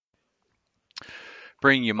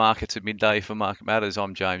Bring your markets at midday for Market Matters.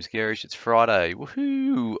 I'm James Gerish. It's Friday,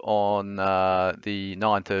 woohoo, on the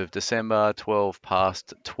 9th of December, 12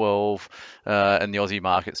 past 12, and the Aussie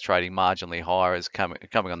market's trading marginally higher as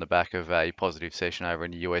coming on the back of a positive session over in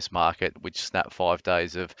the US market, which snapped 5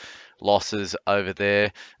 days of losses over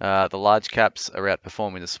there. The large caps are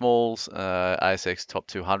outperforming the smalls. ASX top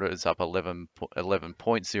 200 is up 11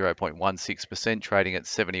 points, 0.16%, trading at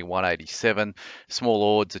 71.87. Small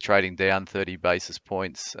ords are trading down 30 basis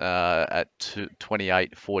points at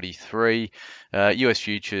 28.43. US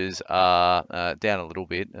futures are down a little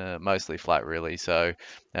bit, mostly flat really. So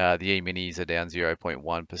the E-minis are down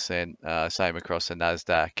 0.1%, same across the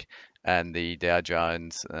Nasdaq and the Dow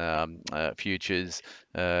Jones futures.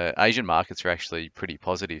 Asian markets are actually pretty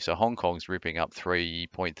positive. So Hong Kong's ripping up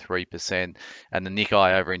 3.3%, and the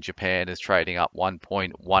Nikkei over in Japan is trading up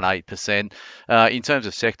 1.18%. In terms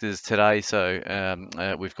of sectors today,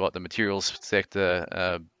 so we've got the materials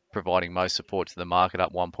sector providing most support to the market,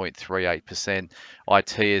 up 1.38%.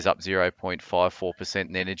 IT is up 0.54%,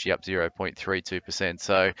 and energy up 0.32%.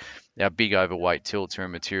 So our big overweight tilts are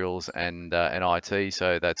in materials and IT,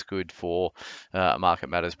 so that's good for Market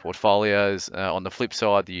Matters portfolios. On the flip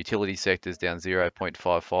side, the utility sector is down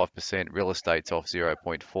 0.55%, real estate's off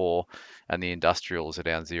 0.4%, and the industrials are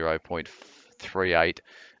down 0.38%.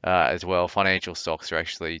 As well. Financial stocks are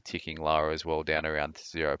actually ticking lower as well, down around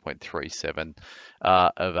 0.37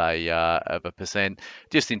 of a percent.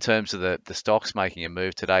 Just in terms of the stocks making a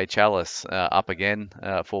move today, Chalice up again,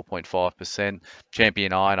 4.5%.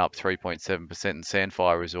 Champion Iron up 3.7%, and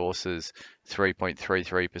Sandfire Resources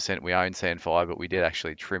 3.33%. We own Sandfire, but we did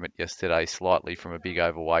actually trim it yesterday slightly from a big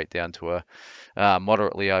overweight down to a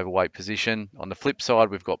moderately overweight position. On the flip side,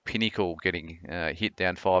 we've got Pinnacle getting hit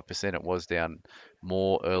down 5%. It was down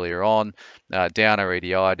more earlier on. Downer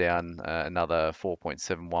EDI down another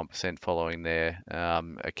 4.71% following their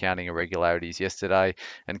accounting irregularities yesterday,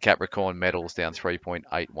 and Capricorn Metals down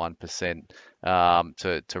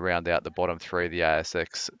 3.81% to round out the bottom three of the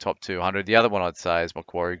ASX top 200. The other one I'd say is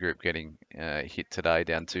Macquarie Group getting hit today,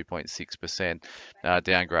 down 2.6%,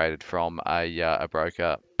 downgraded from a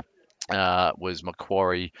broker. Was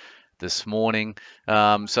Macquarie this morning.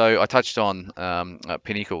 So I touched on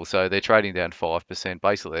Pinnacle. So they're trading down 5%.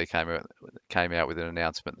 Basically, they came out with an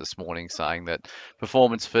announcement this morning saying that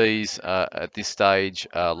performance fees at this stage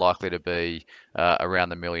are likely to be around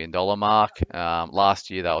the $1 million mark. Last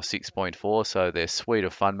year they were 6.4. So their suite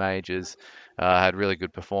of fund managers had really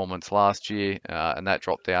good performance last year, and that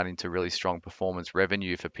dropped down into really strong performance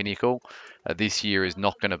revenue for Pinnacle. This year is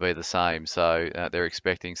not going to be the same, so they're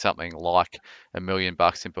expecting something like $1 million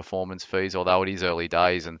in performance fees, although it is early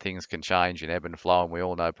days and things can change and ebb and flow, and we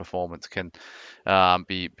all know performance can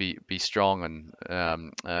be strong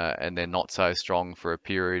and then not so strong for a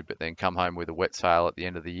period, but then come home with a wet sail at the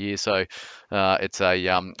end of the year. So it's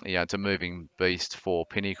a moving beast for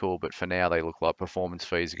Pinnacle, but for now they look like performance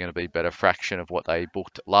fees are going to be but a fraction of what they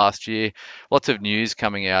booked last year. Lots of news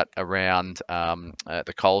coming out around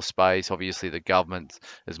the coal space. Obviously, the government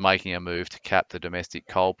is making a move to cap the domestic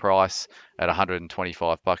coal price at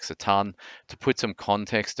 $125 a tonne. To put some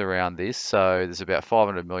context around this, so there's about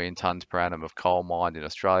 500 million tonnes per annum of coal mined in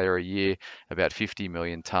Australia a year. About 50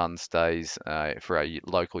 million tonnes stays for our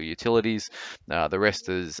local utilities. The rest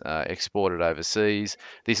is exported overseas.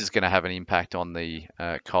 This is going to have an impact on the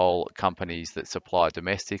coal companies that supply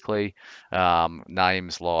domestically.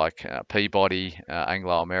 Names like Peabody,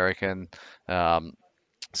 Anglo American,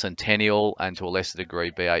 Centennial, and to a lesser degree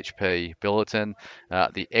BHP Billiton.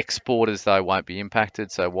 The exporters though won't be impacted,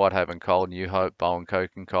 so Whitehaven Coal, New Hope, Bowen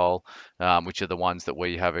Coking Coal, which are the ones that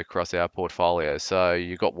we have across our portfolio. So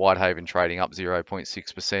you've got Whitehaven trading up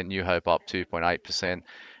 0.6%, New Hope up 2.8%,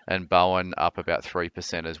 and Bowen up about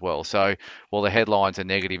 3% as well. So while the headlines are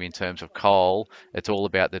negative in terms of coal, it's all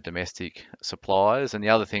about the domestic suppliers. And the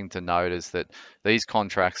other thing to note is that these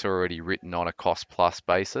contracts are already written on a cost plus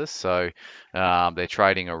basis. So they're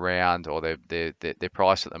trading around, or they're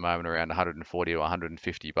priced at the moment around 140 to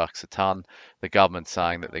 150 bucks a tonne. The government's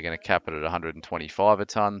saying that they're going to cap it at 125 a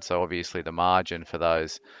tonne. So obviously the margin for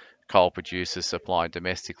those coal producers supplying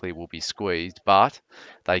domestically will be squeezed, but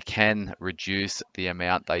they can reduce the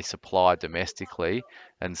amount they supply domestically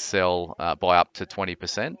and sell by up to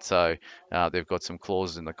 20%. So they've got some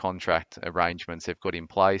clauses in the contract arrangements they've got in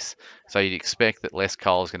place. So you'd expect that less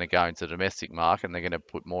coal is going to go into the domestic market and they're going to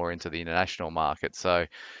put more into the international market. So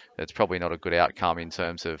it's probably not a good outcome in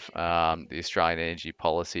terms of the Australian energy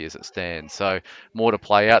policy as it stands. So more to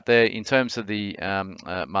play out there. In terms of the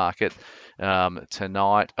market,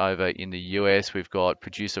 Tonight over in the US, we've got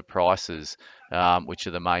producer prices, which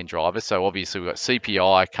are the main drivers. So obviously we've got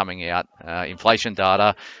CPI coming out, inflation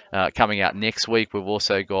data coming out next week. We've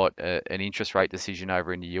also got an interest rate decision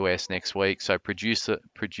over in the US next week. So producer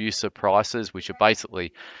prices, which are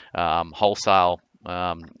basically wholesale.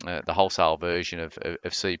 The wholesale version of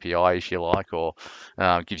CPI, if you like, or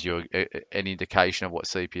gives you an indication of what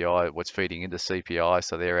CPI, what's feeding into CPI.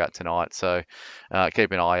 So they're out tonight. So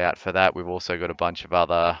keep an eye out for that. We've also got a bunch of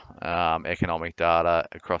other economic data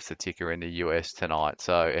across the ticker in the US tonight.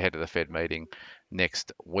 So ahead of the Fed meeting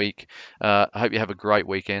next week. I hope you have a great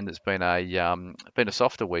weekend. It's been a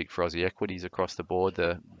softer week for Aussie equities across the board.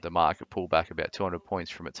 The market pulled back about 200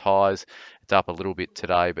 points from its highs. It's up a little bit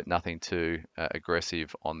today, but nothing too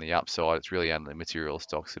aggressive on the upside. It's really only material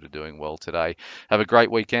stocks that are doing well today. Have a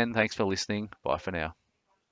great weekend. Thanks for listening. Bye for now.